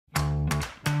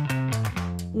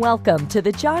Welcome to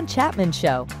the John Chapman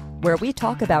Show, where we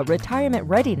talk about retirement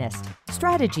readiness,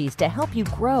 strategies to help you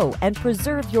grow and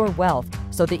preserve your wealth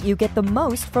so that you get the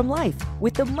most from life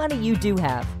with the money you do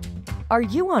have. Are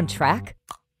you on track?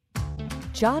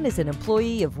 John is an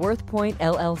employee of WorthPoint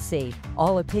LLC.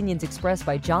 All opinions expressed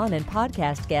by John and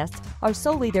podcast guests are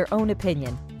solely their own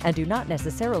opinion and do not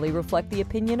necessarily reflect the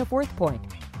opinion of WorthPoint.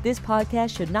 This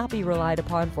podcast should not be relied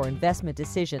upon for investment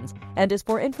decisions and is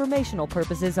for informational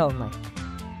purposes only.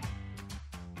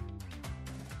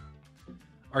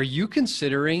 Are you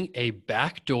considering a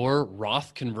backdoor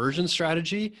Roth conversion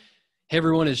strategy? Hey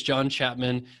everyone, it's John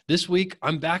Chapman. This week,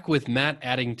 I'm back with Matt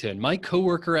Addington, my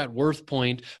coworker at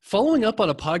WorthPoint, following up on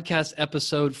a podcast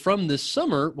episode from this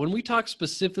summer when we talked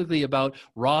specifically about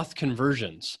Roth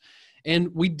conversions.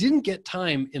 And we didn't get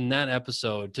time in that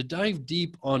episode to dive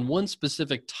deep on one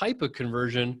specific type of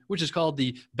conversion, which is called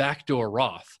the backdoor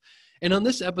Roth. And on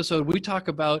this episode, we talk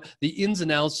about the ins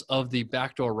and outs of the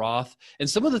backdoor Roth and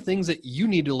some of the things that you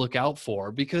need to look out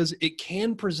for because it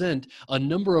can present a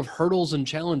number of hurdles and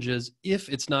challenges if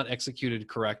it's not executed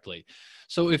correctly.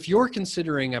 So if you're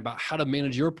considering about how to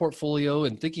manage your portfolio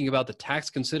and thinking about the tax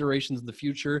considerations in the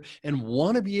future and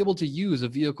want to be able to use a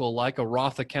vehicle like a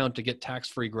Roth account to get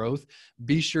tax-free growth,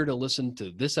 be sure to listen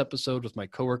to this episode with my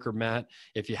coworker, Matt.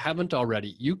 If you haven't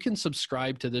already, you can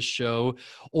subscribe to this show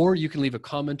or you can leave a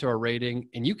comment or a rating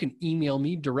and you can email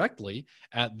me directly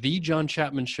at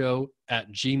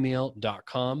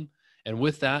thejohnchapmanshow@gmail.com. And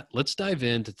with that, let's dive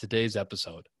into today's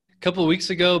episode. A couple of weeks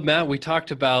ago, Matt, we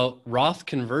talked about Roth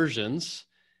conversions,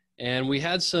 and we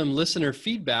had some listener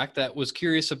feedback that was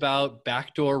curious about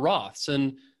backdoor Roths.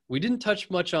 And we didn't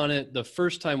touch much on it the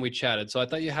first time we chatted. So I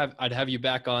thought I'd have you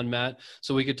back on, Matt,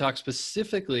 so we could talk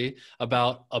specifically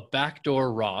about a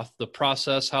backdoor Roth, the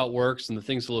process, how it works, and the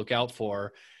things to look out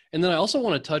for. And then I also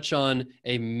want to touch on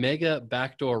a mega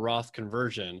backdoor Roth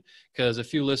conversion because a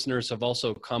few listeners have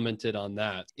also commented on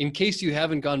that. In case you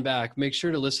haven't gone back, make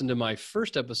sure to listen to my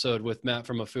first episode with Matt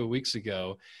from a few weeks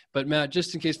ago. But Matt,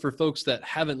 just in case for folks that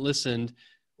haven't listened,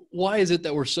 why is it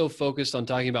that we're so focused on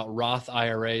talking about Roth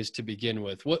IRAs to begin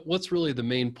with? What's really the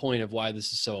main point of why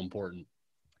this is so important?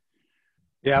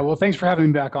 Yeah, well, thanks for having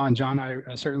me back on, John.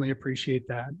 I certainly appreciate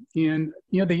that. And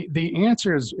the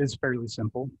answer is fairly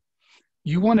simple.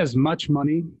 You want as much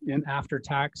money in after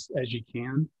tax as you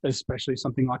can, especially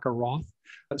something like a Roth,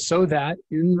 so that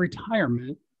in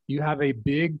retirement, you have a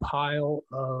big pile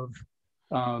of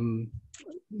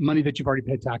money that you've already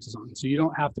paid taxes on. So you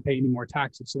don't have to pay any more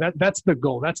taxes. So that's the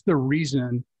goal. That's the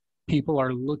reason people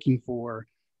are looking for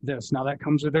this. Now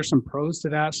there's some pros to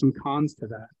that, some cons to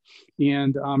that.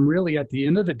 And really at the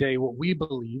end of the day, what we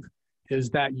believe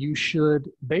is that you should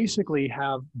basically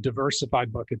have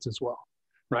diversified buckets as well.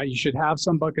 Right? You should have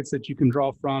some buckets that you can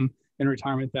draw from in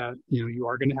retirement that, you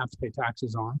are going to have to pay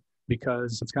taxes on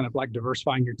because it's kind of like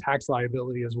diversifying your tax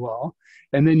liability as well.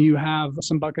 And then you have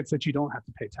some buckets that you don't have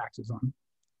to pay taxes on.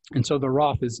 And so the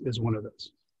Roth is one of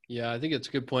those. Yeah, I think it's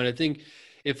a good point. I think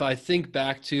if I think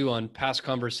back to on past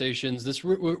conversations,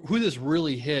 who this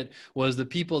really hit was the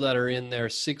people that are in their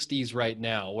 60s right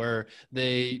now, where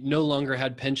they no longer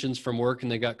had pensions from work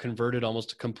and they got converted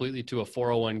almost completely to a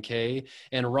 401k.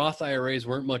 And Roth IRAs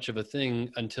weren't much of a thing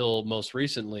until most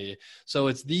recently. So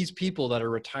it's these people that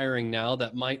are retiring now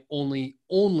that might only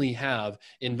have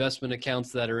investment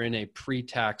accounts that are in a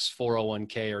pre-tax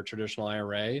 401k or traditional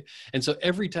IRA. And so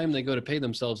every time they go to pay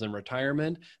themselves in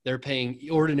retirement, they're paying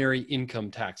ordinary income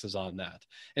taxes on that.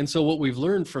 And so what we've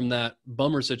learned from that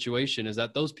bummer situation is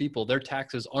that those people, their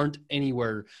taxes aren't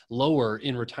anywhere lower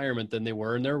in retirement than they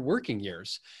were in their working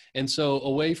years. And so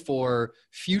a way for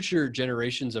future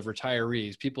generations of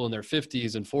retirees, people in their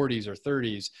 50s and 40s or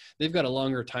 30s, they've got a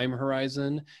longer time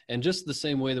horizon. And just the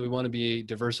same way that we want to be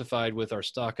diversified with our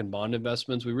stock and bond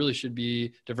investments, we really should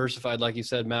be diversified, like you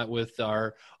said, Matt, with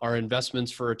our investments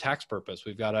for a tax purpose.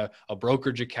 We've got a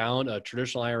brokerage account, a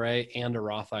traditional IRA, and a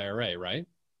Roth IRA, right?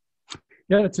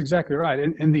 Yeah, that's exactly right.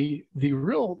 And the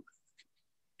real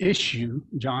issue,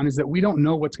 John, is that we don't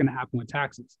know what's going to happen with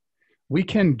taxes. We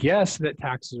can guess that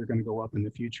taxes are going to go up in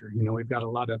the future. We've got a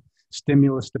lot of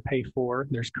stimulus to pay for.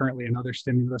 There's currently another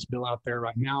stimulus bill out there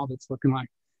right now that's looking like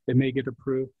it may get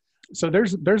approved. So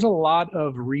there's a lot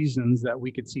of reasons that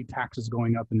we could see taxes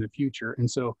going up in the future. And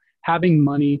so having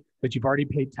money that you've already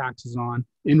paid taxes on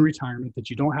in retirement that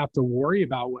you don't have to worry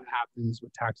about what happens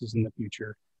with taxes in the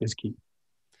future is key.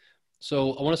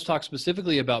 So I want us to talk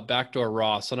specifically about backdoor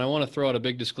Roths, and I want to throw out a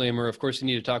big disclaimer. Of course, you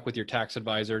need to talk with your tax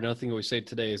advisor. Nothing we say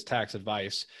today is tax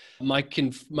advice. My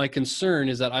concern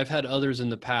is that I've had others in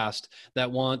the past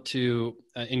that want to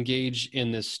engage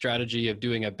in this strategy of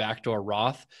doing a backdoor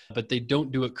Roth, but they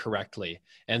don't do it correctly.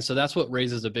 And so that's what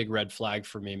raises a big red flag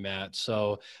for me, Matt.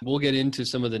 So we'll get into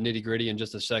some of the nitty gritty in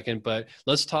just a second, but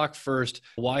let's talk first.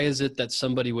 Why is it that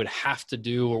somebody would have to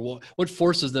do, or what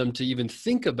forces them to even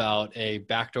think about a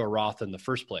backdoor Roth in the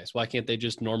first place? Why can't they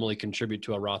just normally contribute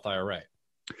to a Roth IRA?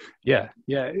 Yeah.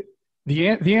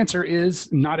 The answer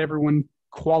is not everyone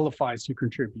qualifies to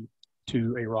contribute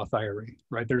to a Roth IRA,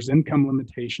 right? There's income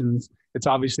limitations. It's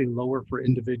obviously lower for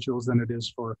individuals than it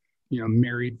is for,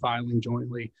 married filing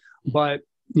jointly. But,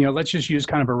 let's just use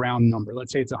kind of a round number.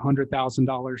 Let's say it's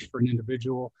 $100,000 for an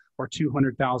individual or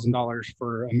 $200,000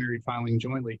 for a married filing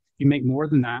jointly. If you make more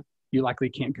than that, you likely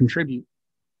can't contribute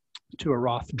to a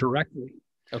Roth directly.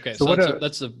 Okay, so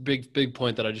that's a big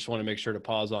point that I just want to make sure to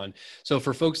pause on. So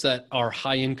for folks that are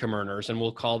high income earners, and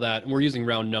we'll call that, and we're using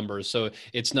round numbers, so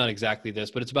it's not exactly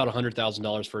this, but it's about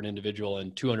 $100,000 for an individual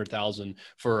and $200,000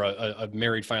 for a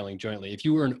married filing jointly. If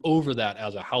you earn over that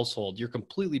as a household, you're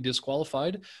completely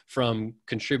disqualified from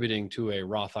contributing to a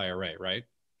Roth IRA, right?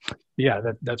 Yeah,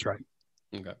 that's right.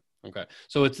 Okay.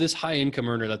 So it's this high income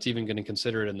earner that's even going to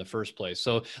consider it in the first place.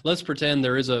 So let's pretend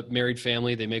there is a married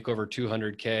family. They make over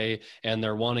 200K and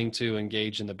they're wanting to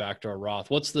engage in the backdoor Roth.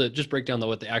 Just break down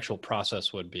what the actual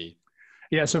process would be.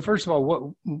 Yeah. So first of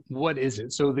all, what is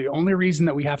it? So the only reason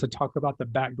that we have to talk about the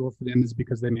backdoor for them is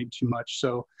because they make too much.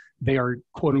 So they are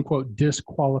quote unquote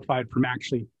disqualified from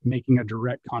actually making a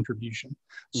direct contribution.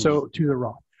 So to the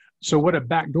Roth. So what a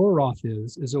backdoor Roth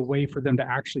is a way for them to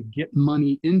actually get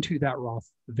money into that Roth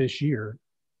this year,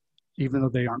 even though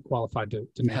they aren't qualified to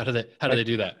make. How do they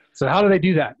do that? So how do they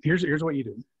do that? Here's what you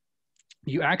do.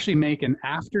 You actually make an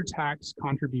after-tax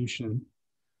contribution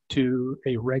to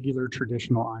a regular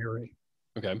traditional IRA.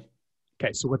 Okay.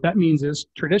 So what that means is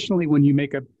traditionally when you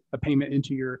make a payment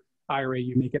into your IRA,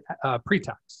 you make it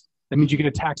pre-tax. That means you get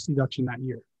a tax deduction that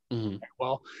year. Okay,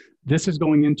 well, this is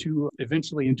going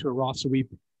eventually into a Roth. So we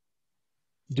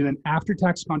do an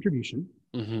after-tax contribution,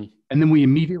 and then we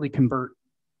immediately convert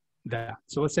that.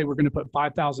 So let's say we're going to put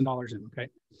 $5,000 in, okay?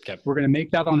 We're going to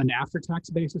make that on an after-tax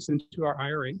basis into our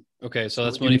IRA. Okay, so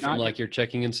that's money from like your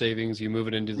checking and savings. You move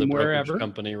it into the brokerage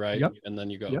company, right? Yep. And then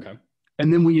you go, Yep. Okay.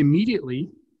 And then we immediately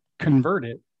convert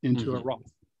it into a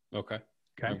Roth. Okay.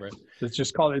 Right. So it's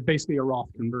just called basically a Roth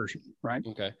conversion, right?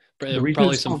 Okay.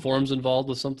 Probably some forms involved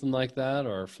with something like that,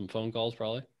 or some phone calls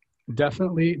probably?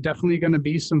 Definitely going to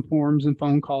be some forms and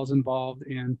phone calls involved.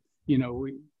 And,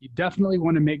 you definitely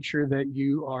want to make sure that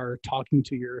you are talking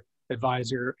to your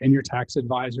advisor and your tax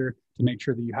advisor to make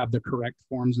sure that you have the correct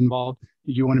forms involved.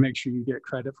 You want to make sure you get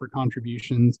credit for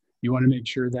contributions. You want to make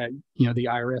sure that, the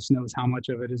IRS knows how much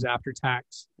of it is after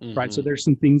tax, right? So there's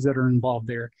some things that are involved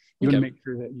there. You want to make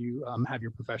sure that you have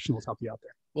your professionals help you out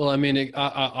there. Well, I mean,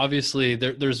 obviously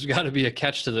there's got to be a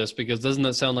catch to this, because doesn't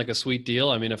that sound like a sweet deal?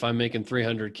 I mean, if I'm making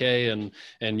 300K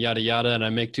and yada, yada, and I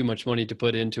make too much money to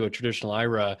put into a traditional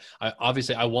IRA,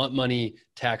 I want money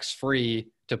tax-free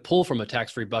to pull from a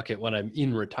tax-free bucket when I'm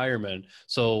in retirement.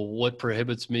 So what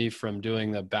prohibits me from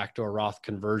doing the backdoor Roth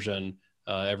conversion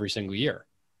every single year?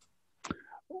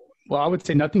 Well, I would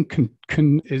say nothing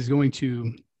is going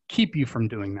to keep you from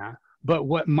doing that. But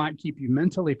what might keep you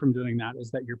mentally from doing that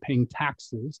is that you're paying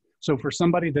taxes. So for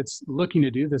somebody that's looking to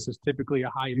do this is typically a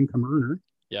high income earner.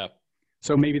 Yeah.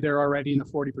 So maybe they're already in a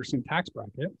 40% tax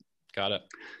bracket. Got it.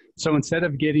 So instead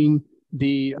of getting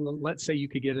let's say you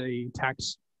could get a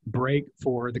tax break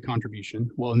for the contribution.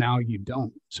 Well, now you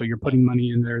don't. So you're putting money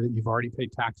in there that you've already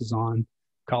paid taxes on,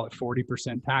 call it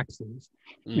 40% taxes.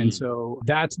 And so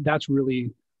that's really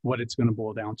what it's going to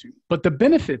boil down to. But the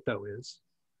benefit though is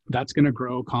that's going to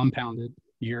grow compounded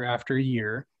year after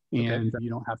year, and you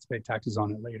don't have to pay taxes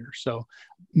on it later. So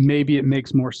maybe it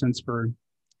makes more sense for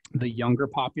the younger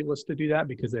populace to do that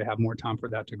because they have more time for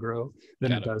that to grow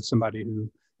than it does somebody who,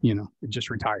 just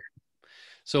retired.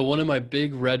 So one of my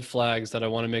big red flags that I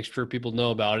want to make sure people know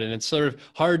about, and it's sort of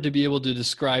hard to be able to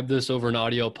describe this over an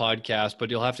audio podcast, but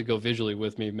you'll have to go visually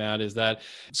with me, Matt, is that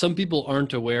some people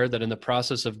aren't aware that in the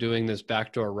process of doing this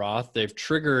backdoor Roth, they've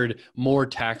triggered more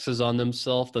taxes on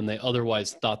themselves than they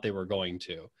otherwise thought they were going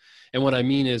to. And what I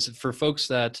mean is for folks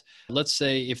that, let's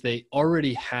say if they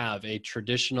already have a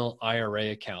traditional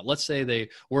IRA account, let's say they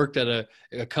worked at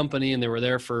a company and they were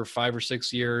there for 5 or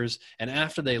 6 years, and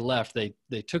after they left, they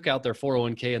took out their 401k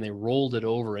 401k and they rolled it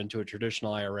over into a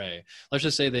traditional IRA. Let's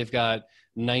just say they've got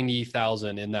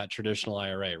 90,000 in that traditional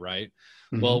IRA, right?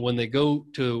 Mm-hmm. Well, when they go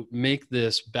to make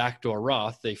this backdoor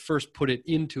Roth, they first put it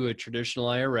into a traditional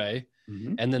IRA,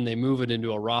 mm-hmm. and then they move it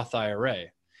into a Roth IRA.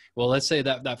 Well, let's say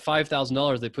that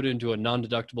 $5,000, they put it into a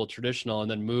non-deductible traditional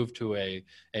and then move to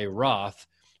a Roth.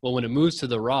 Well, when it moves to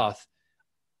the Roth,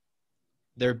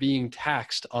 they're being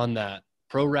taxed on that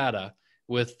pro rata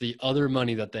with the other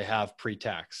money that they have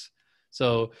pre-tax.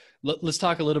 So let's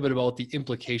talk a little bit about what the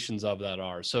implications of that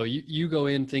are. So you go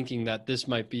in thinking that this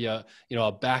might be a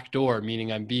backdoor,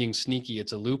 meaning I'm being sneaky,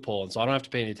 it's a loophole, and so I don't have to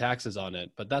pay any taxes on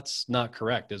it. But that's not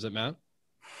correct, is it, Matt?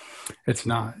 It's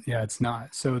not. Yeah, it's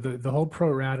not. So the whole pro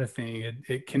rata thing,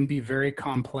 it can be very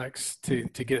complex to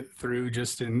get through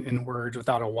just in words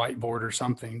without a whiteboard or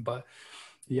something. But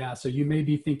yeah, so you may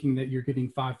be thinking that you're getting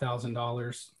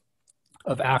 $5,000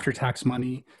 of after-tax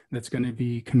money that's going to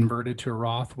be converted to a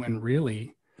Roth, when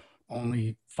really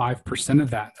only 5% of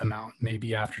that amount may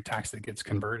be after tax that gets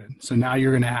converted. So now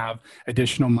you're going to have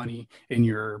additional money in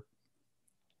your,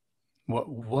 what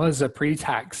was a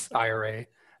pre-tax IRA,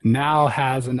 now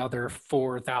has another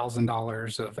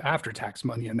 $4,000 of after-tax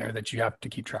money in there that you have to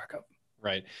keep track of.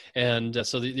 Right. And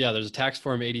there's a tax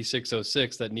form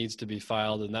 8606 that needs to be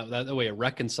filed. And that way it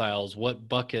reconciles what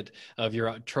bucket of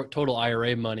your total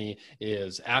IRA money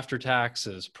is after tax,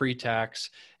 is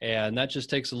pre-tax. And that just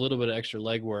takes a little bit of extra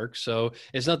legwork. So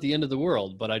it's not the end of the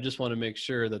world, but I just want to make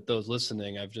sure that those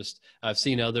listening, I've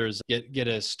seen others get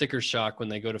a sticker shock when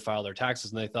they go to file their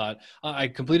taxes and they thought, I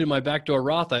completed my backdoor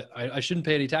Roth. I shouldn't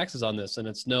pay any taxes on this. And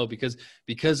it's no, because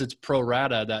it's pro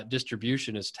rata, that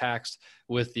distribution is taxed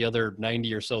with the other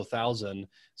 90 or so thousand.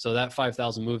 So that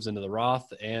 5,000 moves into the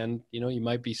Roth, and you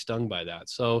might be stung by that.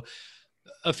 So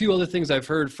a few other things I've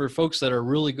heard for folks that are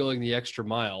really going the extra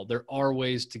mile, there are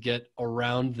ways to get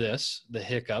around the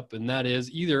hiccup. And that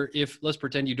is either, if let's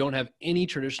pretend you don't have any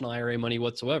traditional IRA money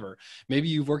whatsoever. Maybe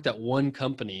you've worked at one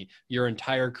company your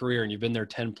entire career and you've been there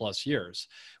 10 plus years.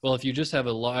 Well, if you just have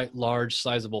a large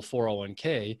sizable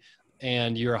 401k,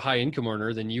 and you're a high income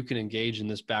earner, then you can engage in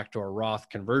this backdoor Roth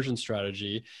conversion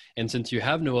strategy. And since you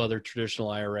have no other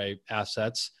traditional IRA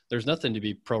assets, there's nothing to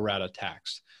be pro rata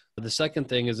taxed. The second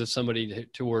thing is if somebody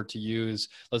were to use,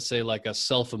 let's say, like a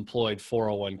self-employed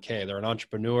 401k, they're an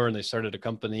entrepreneur and they started a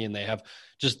company and they have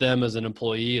just them as an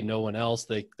employee and no one else,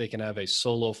 they can have a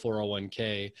solo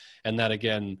 401k. And that,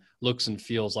 again, looks and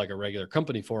feels like a regular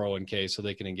company 401k, so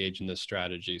they can engage in this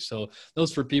strategy. So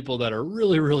those for people that are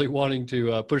really, really wanting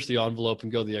to push the envelope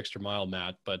and go the extra mile,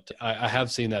 Matt. But I have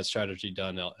seen that strategy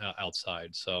done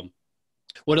outside. So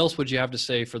what else would you have to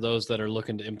say for those that are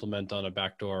looking to implement on a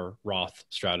backdoor Roth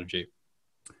strategy?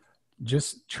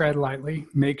 Just tread lightly.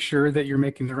 Make sure that you're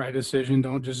making the right decision.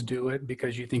 Don't just do it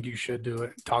because you think you should do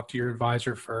it. Talk to your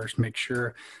advisor first. Make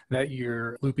sure that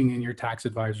you're looping in your tax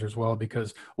advisor as well,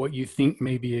 because what you think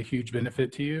may be a huge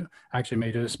benefit to you actually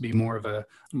may just be more of a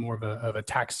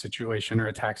tax situation or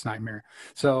a tax nightmare.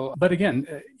 So, but again,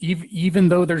 even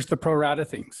though there's the pro rata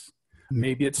things,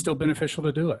 maybe it's still beneficial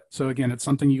to do it. So again, it's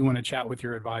something you want to chat with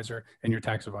your advisor and your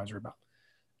tax advisor about.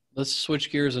 Let's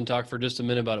switch gears and talk for just a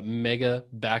minute about a mega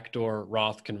backdoor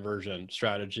Roth conversion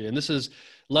strategy. And this is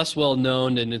less well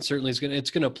known, and it certainly is going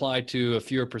to apply to a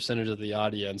fewer percentage of the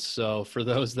audience. So for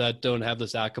those that don't have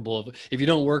this applicable, if you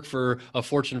don't work for a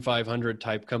Fortune 500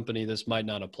 type company, this might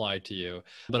not apply to you.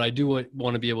 But I do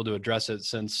want to be able to address it,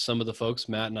 since some of the folks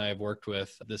Matt and I have worked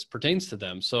with, this pertains to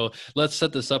them. So let's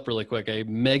set this up really quick. A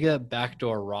mega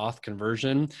backdoor Roth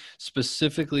conversion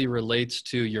specifically relates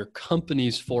to your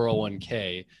company's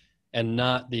 401k, and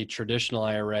not the traditional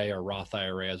IRA or Roth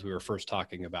IRA as we were first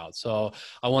talking about. So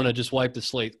I want to just wipe the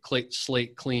slate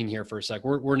clean here for a sec.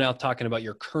 We're now talking about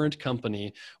your current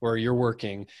company where you're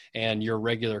working and your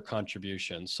regular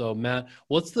contribution. So Matt,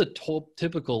 what's the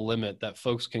typical limit that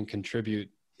folks can contribute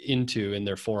into in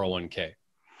their 401k?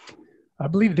 I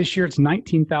believe this year it's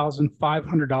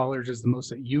 $19,500 is the most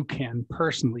that you can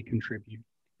personally contribute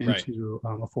into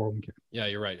a 401k. Yeah,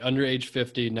 you're right. Under age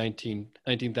 50,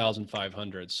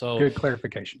 19,500. So good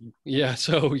clarification. Yeah.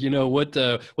 So, what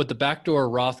the backdoor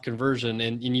Roth conversion,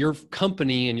 and in your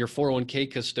company and your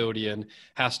 401k custodian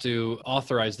has to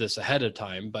authorize this ahead of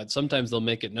time, but sometimes they'll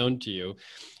make it known to you.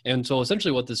 And so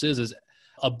essentially what this is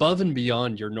above and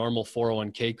beyond your normal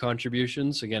 401k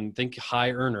contributions. Again, think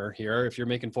high earner here. If you're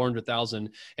making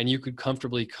 400,000 and you could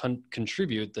comfortably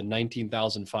contribute the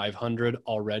 19,500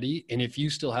 already, and if you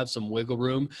still have some wiggle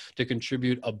room to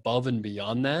contribute above and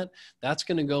beyond that, that's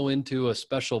going to go into a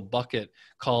special bucket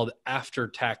called after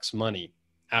tax money.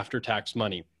 After tax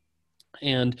money.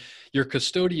 And your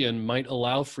custodian might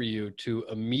allow for you to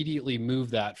immediately move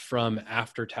that from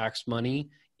after-tax money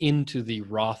into the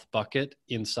Roth bucket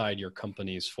inside your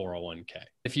company's 401k.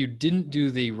 If you didn't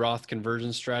do the Roth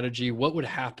conversion strategy, what would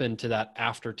happen to that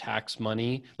after-tax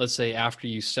money? Let's say after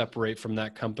you separate from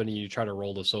that company, you try to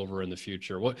roll this over in the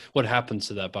future. What happens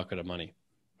to that bucket of money?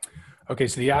 Okay,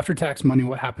 so the after-tax money,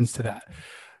 what happens to that?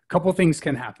 A couple of things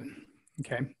can happen,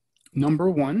 okay?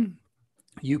 Number one,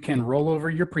 you can roll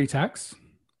over your pre-tax,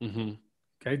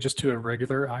 okay, just to a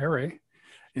regular IRA.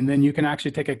 And then you can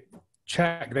actually take a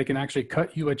check. They can actually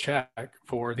cut you a check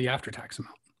for the after-tax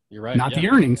amount. You're right. Not the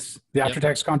earnings, the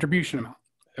after-tax contribution amount.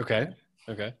 Okay.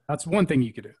 That's one thing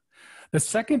you could do. The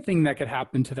second thing that could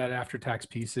happen to that after-tax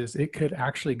piece is it could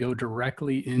actually go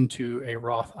directly into a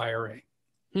Roth IRA.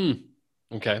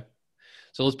 Okay.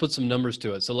 So let's put some numbers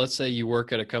to it. So let's say you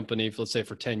work at a company, let's say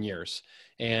for 10 years.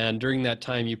 And during that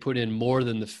time, you put in more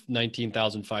than the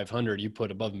 $19,500, you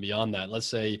put above and beyond that. Let's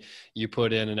say you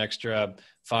put in an extra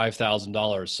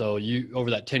 $5,000. So over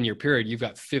that 10-year period, you've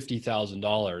got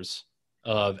 $50,000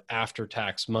 of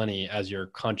after-tax money as your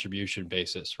contribution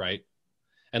basis, right?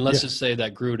 And let's just say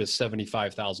that grew to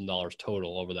 $75,000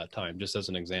 total over that time, just as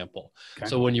an example. Okay.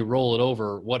 So when you roll it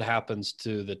over, what happens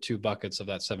to the two buckets of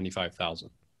that $75,000?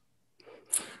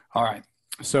 All right.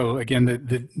 So again,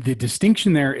 the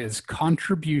distinction there is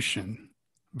contribution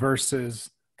versus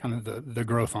kind of the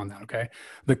growth on that. Okay.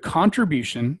 The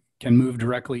contribution can move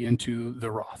directly into the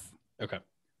Roth. Okay.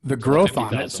 The growth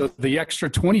on it. So the extra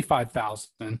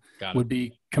 25,000 would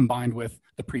be combined with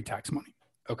the pre-tax money.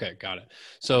 Okay, got it.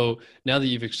 So now that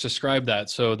you've described that,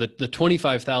 so the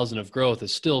 25,000 of growth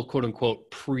is still quote unquote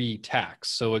pre-tax.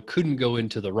 So it couldn't go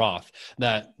into the Roth.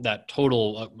 That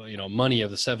total money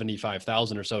of the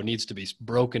 75,000 or so needs to be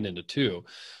broken into two.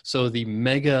 So the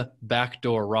mega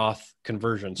backdoor Roth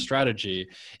conversion strategy,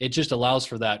 it just allows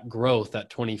for that growth, that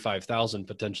 25,000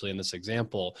 potentially in this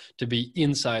example, to be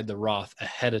inside the Roth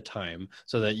ahead of time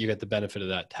so that you get the benefit of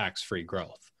that tax-free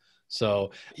growth.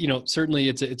 So, certainly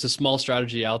it's a small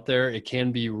strategy out there. It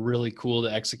can be really cool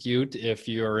to execute if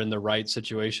you're in the right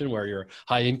situation where you're a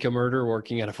high income earner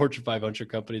working at a Fortune 500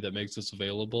 company that makes this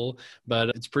available, but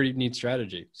it's a pretty neat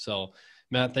strategy. So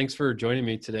Matt, thanks for joining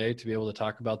me today to be able to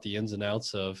talk about the ins and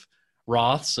outs of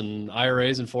Roths and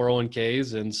IRAs and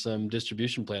 401ks and some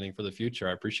distribution planning for the future.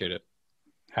 I appreciate it.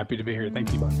 Happy to be here.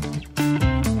 Thank you, bud.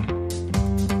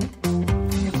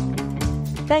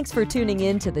 Thanks for tuning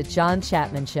in to The John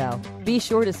Chapman Show. Be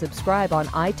sure to subscribe on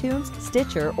iTunes,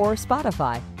 Stitcher, or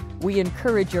Spotify. We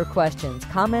encourage your questions,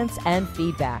 comments, and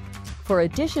feedback. For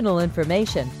additional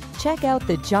information, check out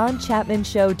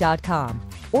thejohnchapmanshow.com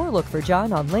or look for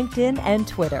John on LinkedIn and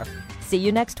Twitter. See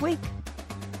you next week.